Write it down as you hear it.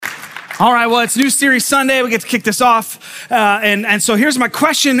All right, well, it's New Series Sunday. We get to kick this off. And so here's my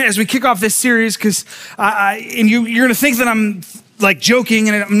question as we kick off this series, because you're going to think that I'm like joking,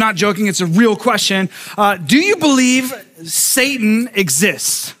 and I'm not joking. It's a real question. Do you believe Satan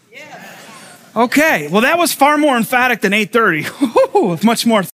exists? Yes. Okay, well, that was far more emphatic than 8:30. Much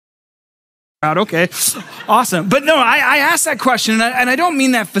more. Okay, awesome. But no, I asked that question, and I don't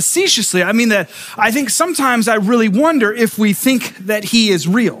mean that facetiously. I mean that I think sometimes I really wonder if we think that he is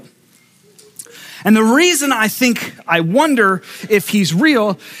real. And the reason I wonder if he's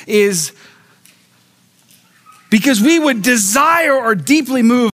real is because we would desire or deeply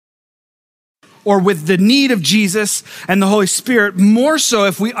move or with the need of Jesus and the Holy Spirit more so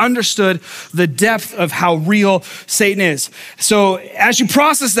if we understood the depth of how real Satan is. So as you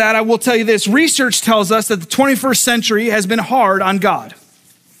process that, I will tell you this. Research tells us that the 21st century has been hard on God.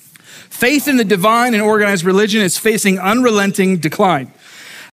 Faith in the divine and organized religion is facing unrelenting decline.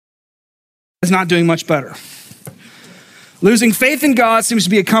 Is not doing much better. Losing faith in God seems to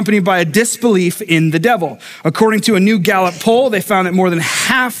be accompanied by a disbelief in the devil. According to a new Gallup poll, they found that more than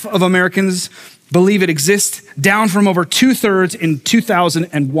half of Americans believe it exists, down from over 2/3 in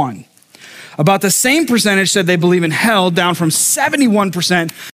 2001. About the same percentage said they believe in hell, down from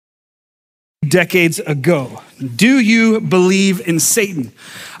 71% decades ago. Do you believe in Satan?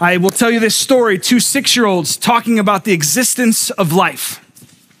 I will tell you this story. 2 6-year-olds talking about the existence of life.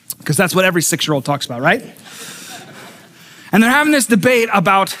 Because that's what every 6-year-old talks about, right? And they're having this debate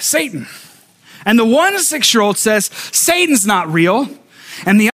about Satan. And the one 6-year-old says, Satan's not real.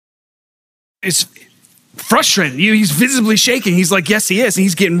 And the other is frustrated. He's visibly shaking. He's like, yes, he is. And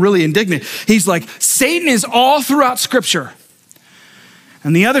he's getting really indignant. He's like, Satan is all throughout Scripture.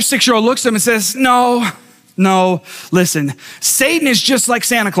 And the other 6-year-old looks at him and says, no, listen. Satan is just like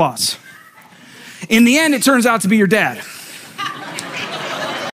Santa Claus. In the end, it turns out to be your dad.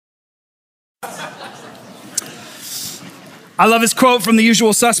 I love his quote from The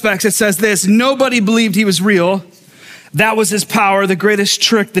Usual Suspects. It says this: nobody believed he was real. That was his power. The greatest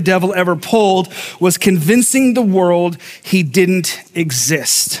trick the devil ever pulled was convincing the world he didn't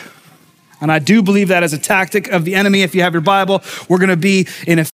exist. And I do believe that as a tactic of the enemy. If you have your Bible, we're going to be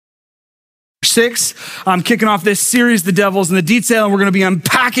in Ephesians 6. I'm kicking off this series, The Devil's in the Detail, and we're going to be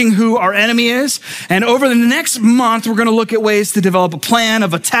unpacking who our enemy is. And over the next month, we're going to look at ways to develop a plan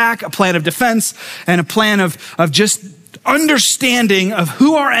of attack, a plan of defense, and a plan of just understanding of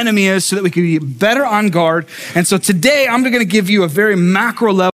who our enemy is so that we can be better on guard. And so today I'm going to give you a very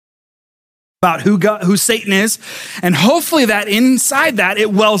macro level about who Satan is. And hopefully that inside that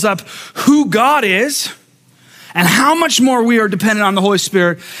it wells up who God is and how much more we are dependent on the Holy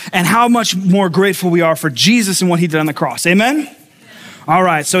Spirit and how much more grateful we are for Jesus and what he did on the cross. Amen? All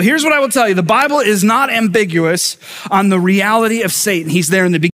right, so here's what I will tell you. The Bible is not ambiguous on the reality of Satan. He's there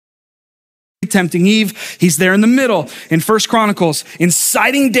in the beginning, tempting Eve. He's there in the middle in 1 Chronicles,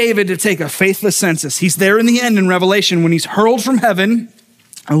 inciting David to take a faithless census. He's there in the end in Revelation when he's hurled from heaven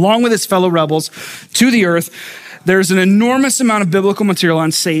along with his fellow rebels to the earth. There's an enormous amount of biblical material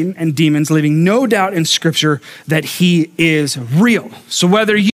on Satan and demons, leaving no doubt in Scripture that he is real. So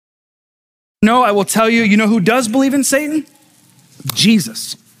whether you know, I will tell you, you know who does believe in Satan?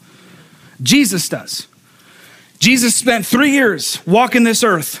 Jesus. Jesus does. Jesus spent 3 years walking this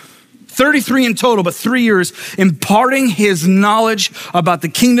earth. 33 in total, but 3 years imparting his knowledge about the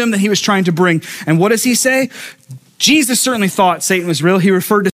kingdom that he was trying to bring. And what does he say? Jesus certainly thought Satan was real. He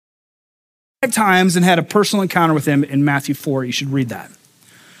referred to him 5 times and had a personal encounter with him in Matthew 4. You should read that.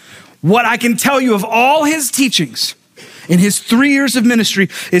 What I can tell you of all his teachings in his 3 years of ministry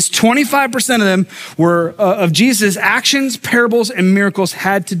is 25% of them were of Jesus' actions, parables, and miracles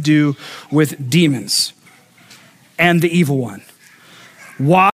had to do with demons and the evil one.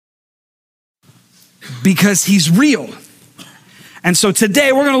 Why? Because he's real. And so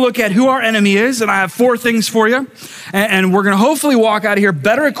today we're going to look at who our enemy is, and I have 4 things for you. And we're going to hopefully walk out of here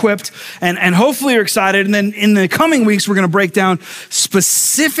better equipped, and hopefully you're excited. And then in the coming weeks, we're going to break down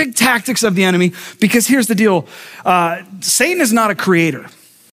specific tactics of the enemy, because here's the deal. Satan is not a creator.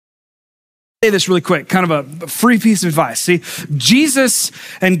 Say this really quick, kind of a free piece of advice. See, Jesus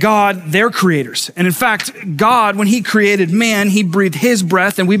and God, they're creators. And in fact, God, when he created man, he breathed his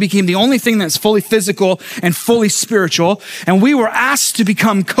breath and we became the only thing that's fully physical and fully spiritual. And we were asked to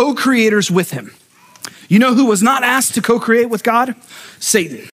become co-creators with him. You know who was not asked to co-create with God?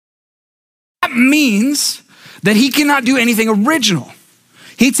 Satan. That means that he cannot do anything original.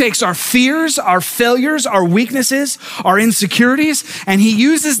 He takes our fears, our failures, our weaknesses, our insecurities, and he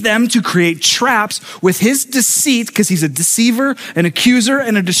uses them to create traps with his deceit, because he's a deceiver, an accuser,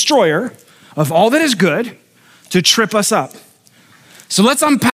 and a destroyer of all that is good, to trip us up. So let's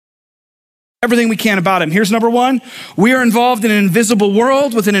unpack everything we can about him. Here's number one. We are involved in an invisible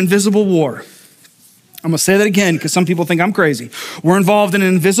world with an invisible war. I'm going to say that again because some people think I'm crazy. We're involved in an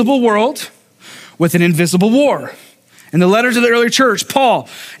invisible world with an invisible war. In the letter to the early church, Paul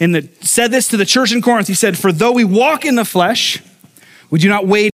said this to the church in Corinth. He said, for though we walk in the flesh, we do not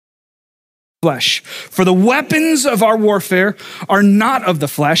wage flesh. For the weapons of our warfare are not of the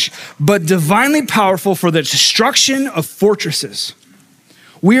flesh, but divinely powerful for the destruction of fortresses.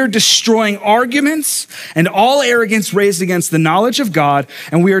 We are destroying arguments and all arrogance raised against the knowledge of God,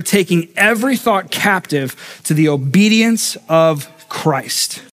 and we are taking every thought captive to the obedience of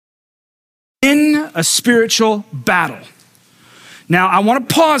Christ. In a spiritual battle. Now, I want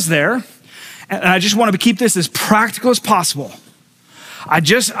to pause there, and I just want to keep this as practical as possible. I'm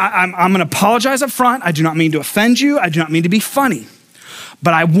going to apologize up front. I do not mean to offend you. I do not mean to be funny.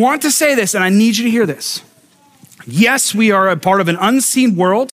 But I want to say this, and I need you to hear this. Yes, we are a part of an unseen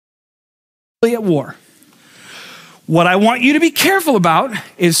world at war. What I want you to be careful about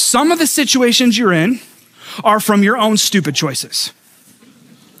is some of the situations you're in are from your own stupid choices.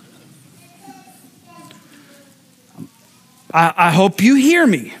 I hope you hear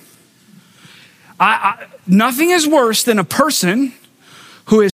me. Nothing is worse than a person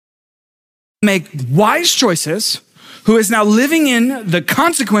who is make wise choices, who is now living in the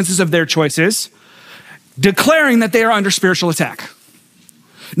consequences of their choices, declaring that they are under spiritual attack.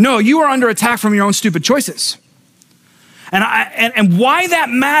 No, you are under attack from your own stupid choices. And why that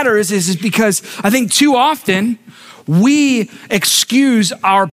matters is because I think too often we excuse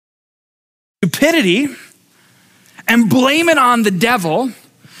our stupidity and blame it on the devil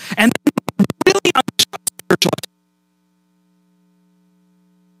and really understand spiritual attack.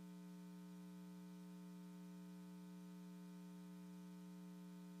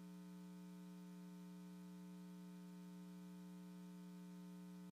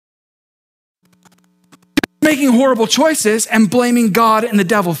 Making horrible choices and blaming God and the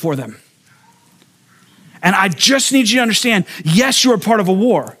devil for them. And I just need you to understand, yes, you are part of a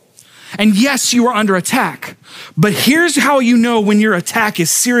war. And yes, you are under attack. But here's how you know when your attack is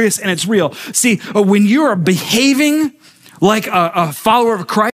serious and it's real. See, when you are behaving like a follower of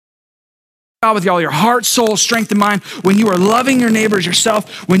Christ, with all your heart, soul, strength, and mind, when you are loving your neighbors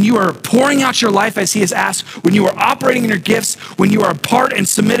yourself, when you are pouring out your life as he has asked, when you are operating in your gifts, when you are a part and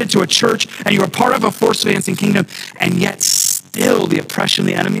submitted to a church, and you are part of a force-advancing kingdom, and yet still the oppression of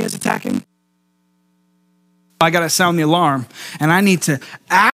the enemy is attacking, I got to sound the alarm, and I need to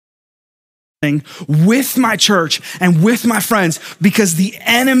act with my church and with my friends because the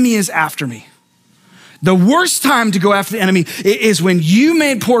enemy is after me. The worst time to go after the enemy is when you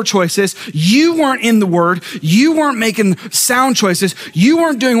made poor choices, you weren't in the word, you weren't making sound choices, you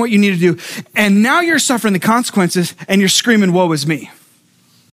weren't doing what you need to do, and now you're suffering the consequences and you're screaming, woe is me.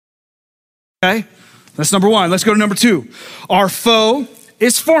 Okay? That's number one. Let's go to number two. Our foe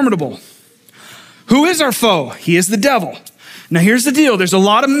is formidable. Who is our foe? He is the devil. Now here's the deal. There's a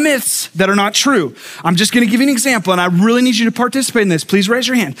lot of myths that are not true. I'm just going to give you an example, and I really need you to participate in this. Please raise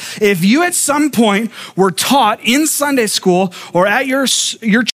your hand. If you at some point were taught in Sunday school or at your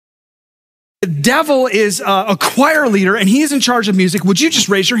church, the devil is a choir leader and he is in charge of music, would you just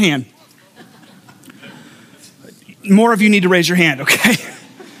raise your hand? More of you need to raise your hand, okay?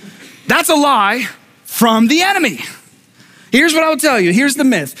 That's a lie from the enemy. Here's what I will tell you. Here's the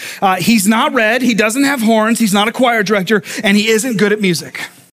myth. He's not red. He doesn't have horns. He's not a choir director, and he isn't good at music.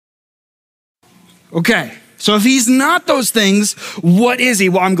 Okay, so if he's not those things, what is he?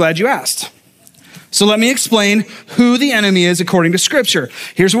 Well, I'm glad you asked. So let me explain who the enemy is according to Scripture.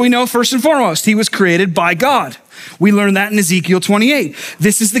 Here's what we know first and foremost. He was created by God. We learned that in Ezekiel 28.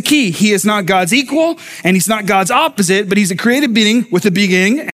 This is the key. He is not God's equal, and he's not God's opposite, but he's a created being with a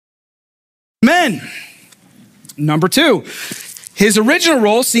beginning. Amen. Number two, his original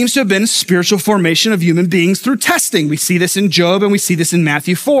role seems to have been spiritual formation of human beings through testing. We see this in Job and we see this in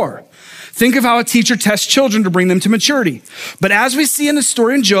Matthew 4. Think of how a teacher tests children to bring them to maturity. But as we see in the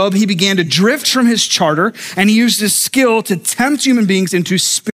story in Job, he began to drift from his charter and he used his skill to tempt human beings into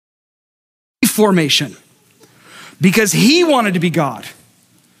spiritual formation because he wanted to be God.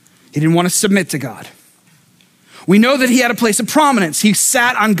 He didn't want to submit to God. We know that he had a place of prominence. He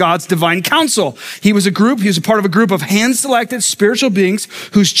sat on God's divine council. He was a part of a group of hand-selected spiritual beings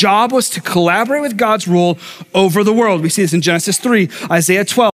whose job was to collaborate with God's rule over the world. We see this in Genesis 3, Isaiah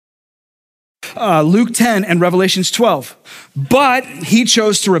 12, Luke 10, and Revelations 12. But he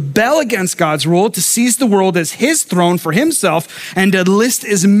chose to rebel against God's rule, to seize the world as his throne for himself, and to list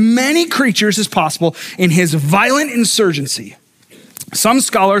as many creatures as possible in his violent insurgency. Some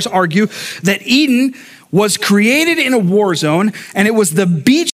scholars argue that Eden was created in a war zone, and it was the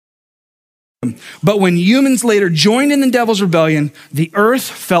beach But when humans later joined in the devil's rebellion, the earth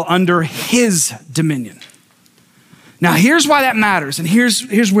fell under his dominion. Now, here's why that matters. And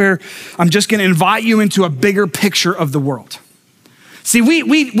here's where I'm just going to invite you into a bigger picture of the world. See,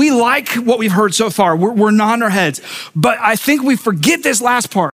 we like what we've heard so far. We're nodding our heads. But I think we forget this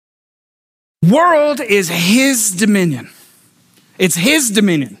last part. World is his dominion. It's his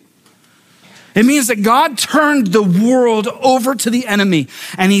dominion. It means that God turned the world over to the enemy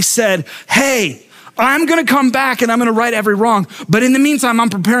and he said, hey, I'm going to come back and I'm going to right every wrong. But in the meantime, I'm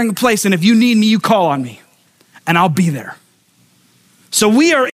preparing a place. And if you need me, you call on me and I'll be there. So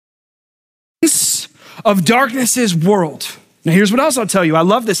we are in the midst of darkness's world. Now here's what else I'll tell you. I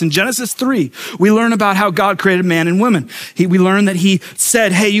love this. In Genesis 3, we learn about how God created man and woman. We learn that he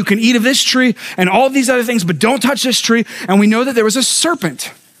said, hey, you can eat of this tree and all these other things, but don't touch this tree. And we know that there was a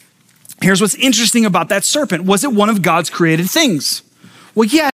serpent. Here's what's interesting about that serpent. Was it one of God's created things? Well,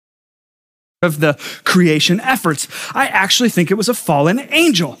 yeah, of the creation efforts. I actually think it was a fallen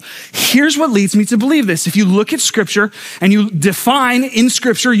angel. Here's what leads me to believe this. If you look at scripture and you define in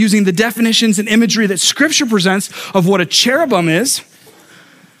scripture using the definitions and imagery that scripture presents of what a cherubim is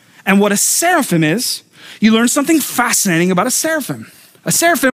and what a seraphim is, you learn something fascinating about a seraphim. A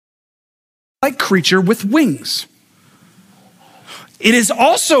seraphim is like creature with wings. It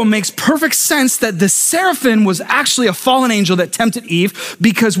also makes perfect sense that the seraphim was actually a fallen angel that tempted Eve,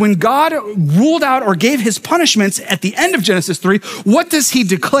 because when God ruled out or gave his punishments at the end of Genesis 3, what does he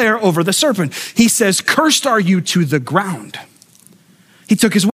declare over the serpent? He says, cursed are you to the ground. He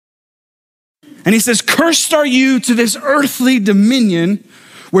took his and he says, cursed are you to this earthly dominion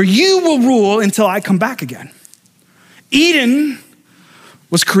where you will rule until I come back again. Eden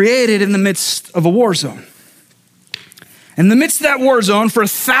was created in the midst of a war zone. In the midst of that war zone, for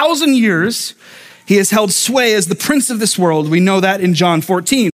 1,000 years, he has held sway as the prince of this world. We know that in John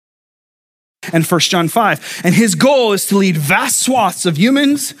 14 and 1 John 5. And his goal is to lead vast swaths of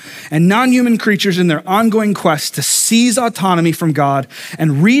humans and non-human creatures in their ongoing quest to seize autonomy from God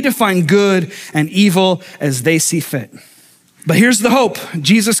and redefine good and evil as they see fit. But here's the hope.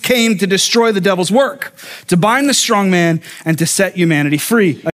 Jesus came to destroy the devil's work, to bind the strong man, and to set humanity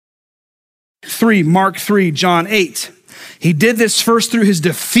free. Mark 3, John 8. He did this first through his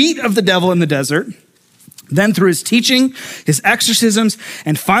defeat of the devil in the desert, then through his teaching, his exorcisms,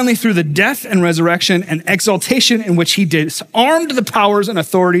 and finally through the death and resurrection and exaltation in which he disarmed the powers and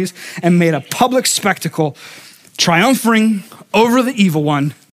authorities and made a public spectacle, triumphing over the evil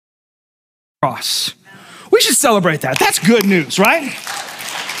one. Cross. We should celebrate that. That's good news, right?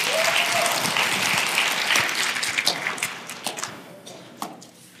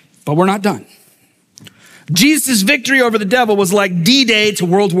 But we're not done. Jesus' victory over the devil was like D-Day to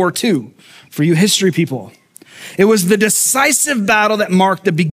World War II for you history people. It was the decisive battle that marked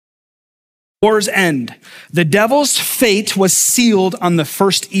the beginning of the war's end. The devil's fate was sealed on the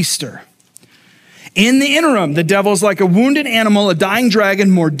first Easter. In the interim, the devil's like a wounded animal, a dying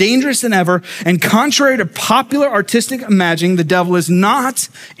dragon, more dangerous than ever. And contrary to popular artistic imagining, the devil is not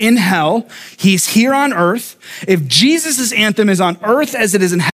in hell. He's here on earth. If Jesus' anthem is on earth as it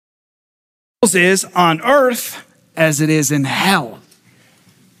is in hell, is on earth as it is in hell.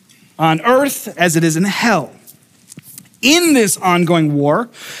 On earth as it is in hell. In this ongoing war,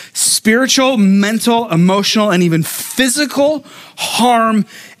 spiritual, mental, emotional, and even physical harm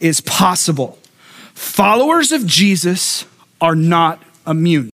is possible. Followers of Jesus are not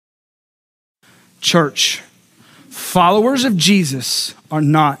immune. Church, followers of Jesus are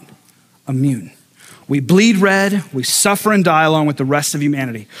not immune. We bleed red, we suffer and die along with the rest of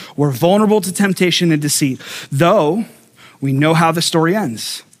humanity. We're vulnerable to temptation and deceit, though we know how the story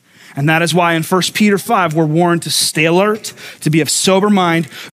ends. And that is why in 1 Peter 5, we're warned to stay alert, to be of sober mind,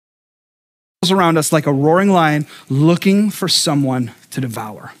 around us like a roaring lion looking for someone to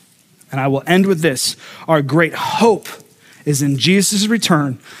devour. And I will end with this. Our great hope is in Jesus'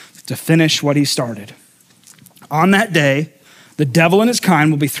 return to finish what he started. On that day, the devil and his kind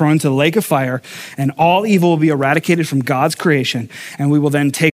will be thrown into the lake of fire, and all evil will be eradicated from God's creation. And we will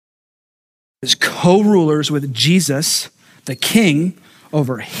then take as co-rulers with Jesus, the King,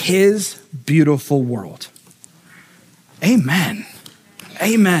 over his beautiful world. Amen.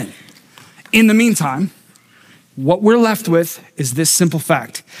 Amen. In the meantime, what we're left with is this simple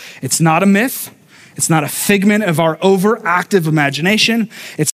fact. It's not a myth. It's not a figment of our overactive imagination.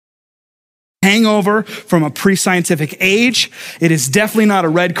 It's a hangover from a pre-scientific age. It is definitely not a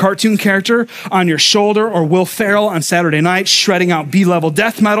red cartoon character on your shoulder or Will Ferrell on Saturday night shredding out B-level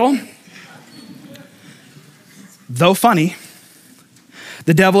death metal. Though funny,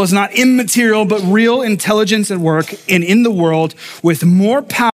 the devil is not immaterial, but real intelligence at work and in the world with more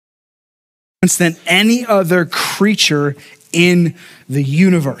power than any other creature in the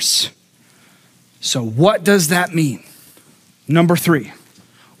universe. So what does that mean? Number 3,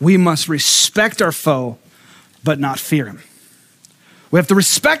 we must respect our foe, but not fear him. We have to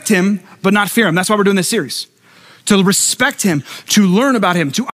respect him, but not fear him. That's why we're doing this series. To respect him, to learn about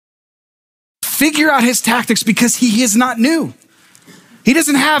him, to figure out his tactics, because he is not new. He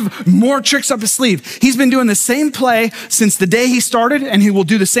doesn't have more tricks up his sleeve. He's been doing the same play since the day he started, and he will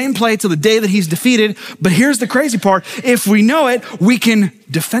do the same play till the day that he's defeated. But here's the crazy part. If we know it, we can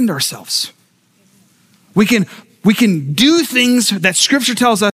defend ourselves. We can do things that scripture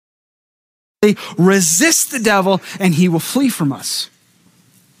tells us. Resist the devil and he will flee from us.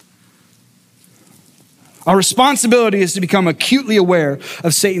 Our responsibility is to become acutely aware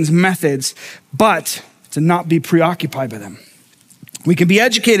of Satan's methods, but to not be preoccupied by them. We can be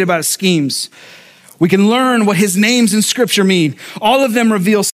educated about his schemes. We can learn what his names in scripture mean. All of them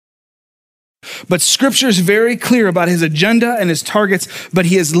reveal, but scripture is very clear about his agenda and his targets, but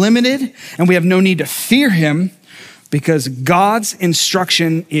he is limited and we have no need to fear him because God's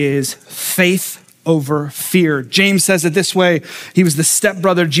instruction is faith over fear. James says it this way. He was the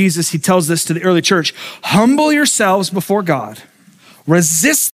stepbrother of Jesus. He tells this to the early church. Humble yourselves before God.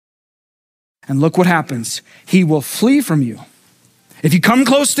 Resist, and look what happens. He will flee from you. If you come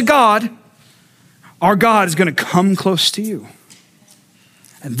close to God, our God is going to come close to you.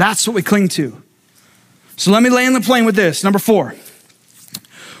 And that's what we cling to. So let me land the plane with this. Number 4,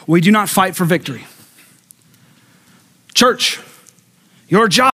 we do not fight for victory. Church, your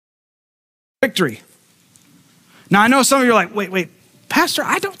job is victory. Now I know some of you are like, wait, Pastor,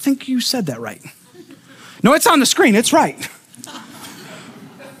 I don't think you said that right. No, it's on the screen, it's right.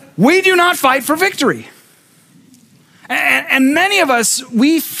 We do not fight for victory. And many of us,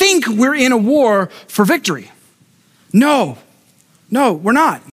 we think we're in a war for victory. No, we're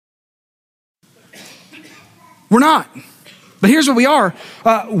not. We're not. But here's what we are.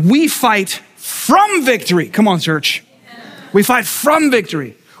 We fight from victory. Come on, church. We fight from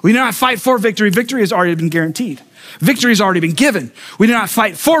victory. We do not fight for victory. Victory has already been guaranteed. Victory has already been given. We do not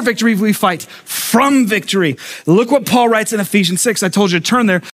fight for victory. We fight from victory. Look what Paul writes in Ephesians 6. I told you to turn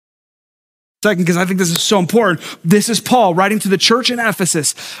there. Second, because I think this is so important. This is Paul writing to the church in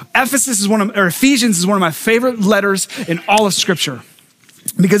Ephesus. Ephesians is one of my favorite letters in all of Scripture.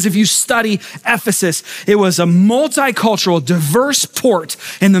 Because if you study Ephesus, it was a multicultural, diverse port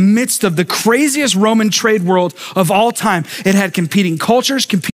in the midst of the craziest Roman trade world of all time. It had competing cultures,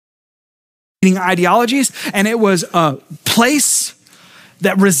 competing ideologies, and it was a place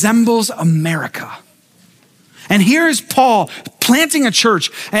that resembles America. And here is Paul planting a church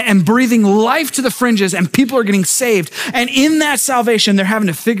and breathing life to the fringes, and people are getting saved. And in that salvation, they're having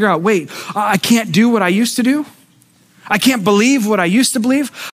to figure out, I can't do what I used to do. I can't believe what I used to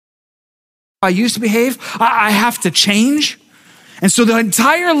believe. I used to behave. I have to change. And so the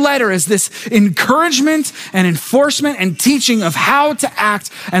entire letter is this encouragement and enforcement and teaching of how to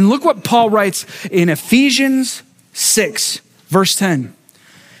act. And look what Paul writes in Ephesians 6, verse 10.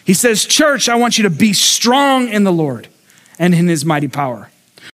 He says, church, I want you to be strong in the Lord and in his mighty power.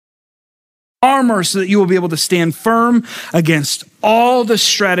 Armor so that you will be able to stand firm against all the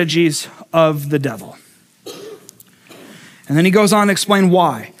strategies of the devil. And then he goes on to explain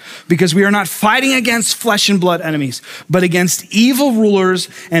why. Because we are not fighting against flesh and blood enemies, but against evil rulers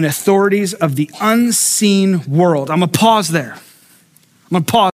and authorities of the unseen world. I'm going to pause there.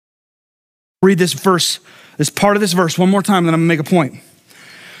 Read this verse, this part of this verse one more time, then I'm going to make a point.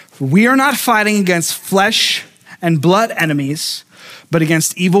 We are not fighting against flesh and blood enemies, but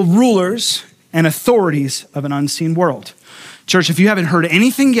against evil rulers and authorities of an unseen world. Church, if you haven't heard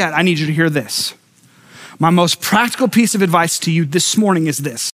anything yet, I need you to hear this. My most practical piece of advice to you this morning is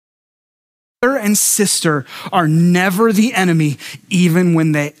this. Brother and sister are never the enemy, even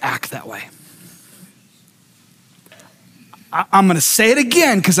when they act that way. I'm going to say it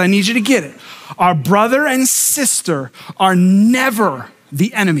again because I need you to get it. Our brother and sister are never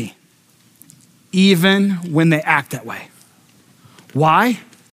the enemy, even when they act that way. Why?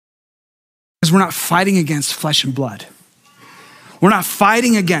 Because we're not fighting against flesh and blood. We're not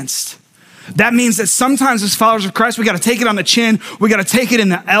fighting against. That means that sometimes as followers of Christ, we got to take it on the chin. We got to take it in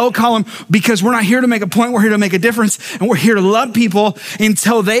the L column because we're not here to make a point. We're here to make a difference. And we're here to love people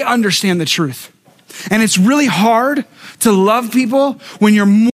until they understand the truth. And it's really hard to love people when you're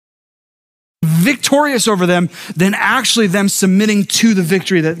more victorious over them than actually them submitting to the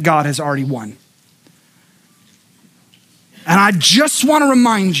victory that God has already won. And I just want to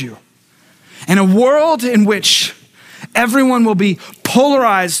remind you, in a world in which everyone will be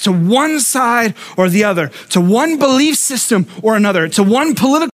polarized to one side or the other, to one belief system or another, to one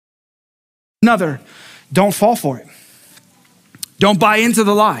political another, don't fall for it. Don't buy into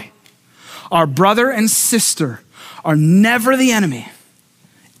the lie. Our brother and sister are never the enemy,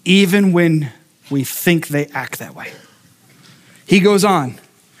 even when we think they act that way. He goes on.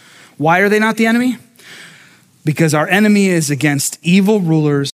 Why are they not the enemy? Because our enemy is against evil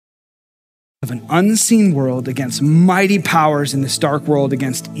rulers of an unseen world, against mighty powers in this dark world,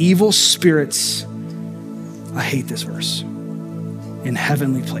 against evil spirits. I hate this verse. In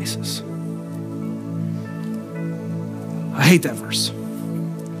heavenly places. I hate that verse.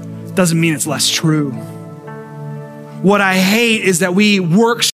 Doesn't mean it's less true. What I hate is that we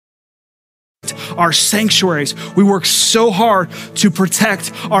work our sanctuaries. We work so hard to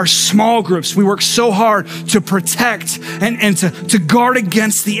protect our small groups. We work so hard to protect and to guard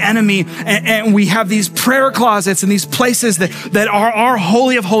against the enemy. And we have these prayer closets and these places that are our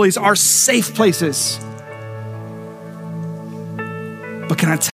holy of holies, our safe places. But can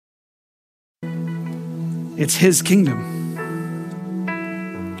I tell you, it's his kingdom.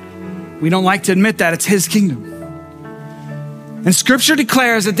 We don't like to admit that it's his kingdom. And scripture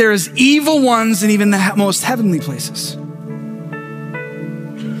declares that there is evil ones in even the most heavenly places.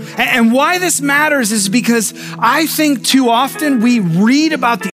 And why this matters is because I think too often we read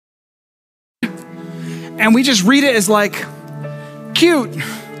about the and we just read it as like, cute,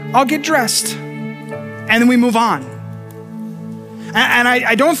 I'll get dressed. And then we move on. And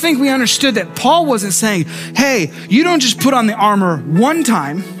I don't think we understood that Paul wasn't saying, hey, you don't just put on the armor one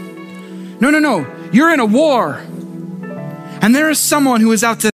time. No. You're in a war. And there is someone who is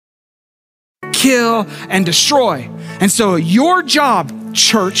out to kill and destroy. And so your job,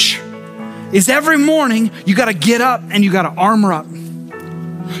 church, is every morning you got to get up and you got to armor up.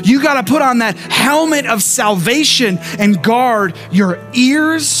 You got to put on that helmet of salvation and guard your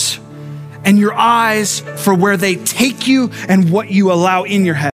ears and your eyes for where they take you and what you allow in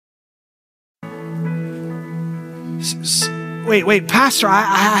your head. Wait, Pastor,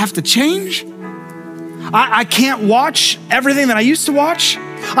 I have to change? I can't watch everything that I used to watch.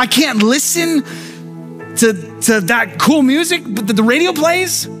 I can't listen to that cool music that the radio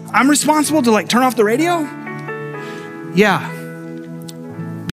plays. I'm responsible to turn off the radio? Yeah.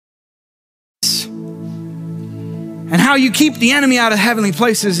 And how you keep the enemy out of heavenly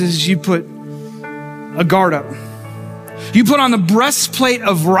places is you put a guard up. You put on the breastplate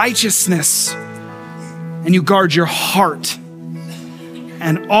of righteousness and you guard your heart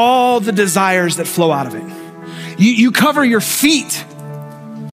and all the desires that flow out of it. You cover your feet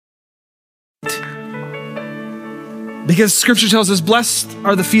because scripture tells us blessed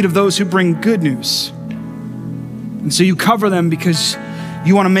are the feet of those who bring good news. And so you cover them because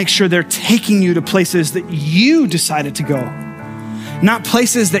you want to make sure they're taking you to places that you decided to go, not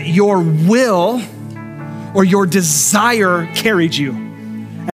places that your will or your desire carried you.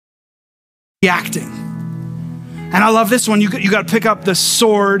 Reacting. And I love this one. You got to pick up the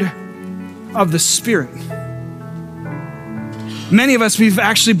sword of the Spirit. Many of us, we've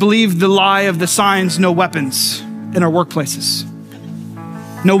actually believed the lie of the signs, no weapons in our workplaces,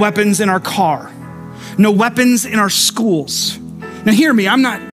 no weapons in our car, no weapons in our schools. Now hear me,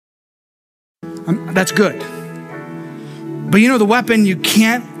 that's good. But you know the weapon you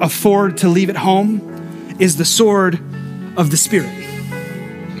can't afford to leave at home is the sword of the Spirit.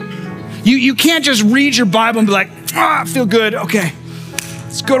 You can't just read your Bible and be like, I feel good, okay,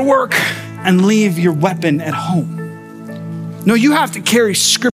 let's go to work, and leave your weapon at home. No, you have to carry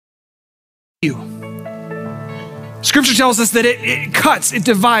scripture with you. Scripture tells us that it cuts, it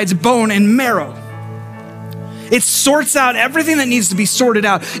divides bone and marrow. It sorts out everything that needs to be sorted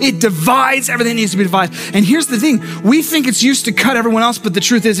out. It divides everything that needs to be divided. And here's the thing, we think it's used to cut everyone else, but the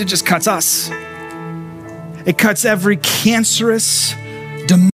truth is it just cuts us. It cuts every cancerous,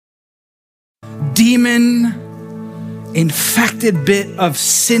 demon, infected bit of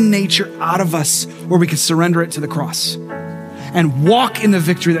sin nature out of us where we can surrender it to the cross and walk in the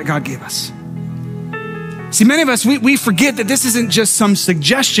victory that God gave us. See, many of us, we forget that this isn't just some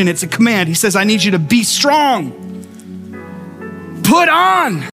suggestion, it's a command. He says, I need you to be strong. Put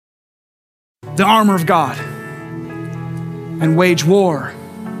on the armor of God and wage war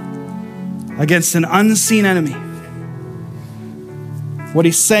against an unseen enemy. What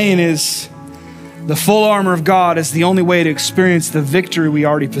he's saying is the full armor of God is the only way to experience the victory we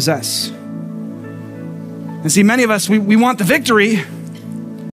already possess. And see, many of us, we want the victory, we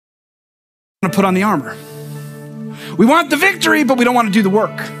want to put on the armor. We want the victory, but we don't want to do the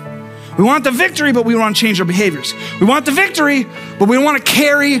work. We want the victory, but we want to change our behaviors. We want the victory, but we don't want to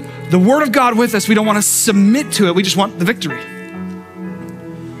carry the word of God with us. We don't want to submit to it. We just want the victory.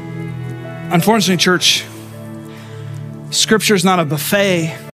 Unfortunately, church, scripture is not a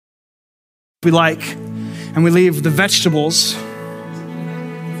buffet. we like, and we leave the vegetables.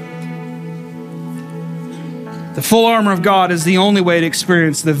 The full armor of God is the only way to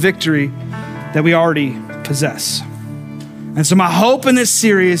experience the victory that we already possess. And so my hope in this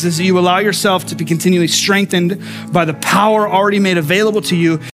series is that you allow yourself to be continually strengthened by the power already made available to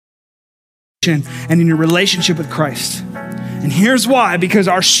you and in your relationship with Christ. And here's why: because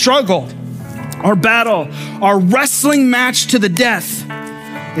our struggle, our battle, our wrestling match to the death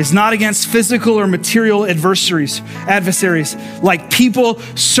is not against physical or material adversaries like people,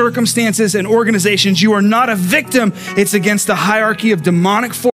 circumstances, and organizations. You are not a victim. It's against the hierarchy of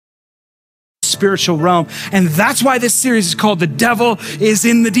demonic forces in the spiritual realm. And that's why this series is called The Devil is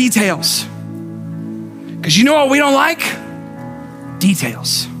in the Details. Because you know what we don't like?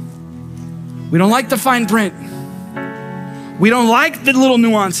 Details. We don't like the fine print. We don't like the little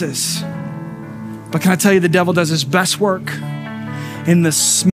nuances. But can I tell you, the devil does his best work in the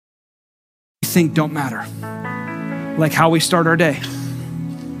small we think don't matter. Like how we start our day,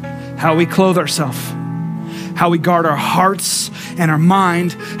 how we clothe ourselves, how we guard our hearts and our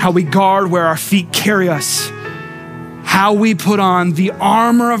mind, how we guard where our feet carry us, how we put on the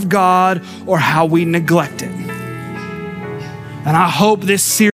armor of God or how we neglect it. And I hope this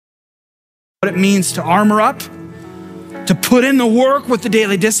series what it means to armor up, to put in the work with the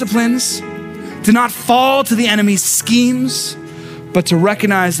daily disciplines, to not fall to the enemy's schemes, but to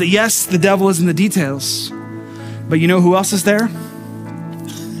recognize that yes, the devil is in the details, but you know who else is there?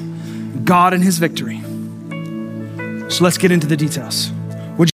 God and his victory. So let's get into the details.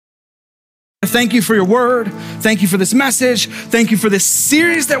 Would you thank you for your word. Thank you for this message. Thank you for this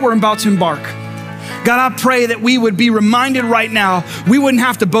series that we're about to embark. God, I pray that we would be reminded right now, we wouldn't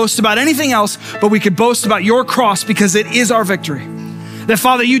have to boast about anything else, but we could boast about your cross because it is our victory. That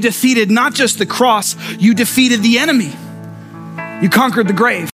Father, you defeated not just the cross, you defeated the enemy. You conquered the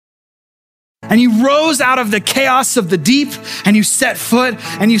grave. And you rose out of the chaos of the deep and you set foot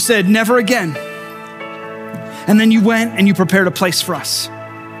and you said, never again. And then you went and you prepared a place for us.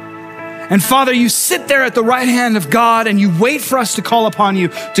 And Father, you sit there at the right hand of God and you wait for us to call upon you,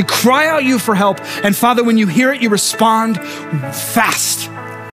 to cry out you for help. And Father, when you hear it, you respond fast.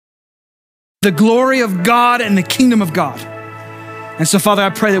 The glory of God and the kingdom of God. And so Father, I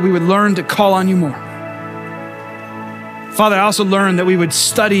pray that we would learn to call on you more. Father, I also learned that we would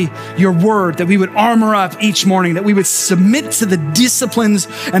study your word, that we would armor up each morning, that we would submit to the disciplines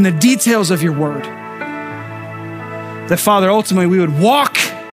and the details of your word. That Father, ultimately we would walk,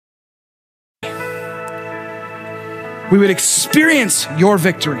 we would experience your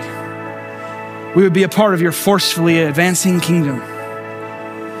victory. We would be a part of your forcefully advancing kingdom.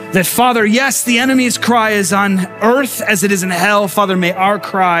 That Father, yes, the enemy's cry is on earth as it is in hell. Father, may our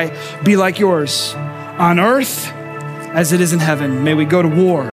cry be like yours. On earth as it is in heaven, may we go to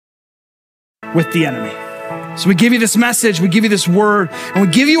war with the enemy. So we give you this message, we give you this word, and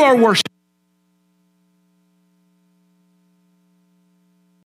we give you our worship.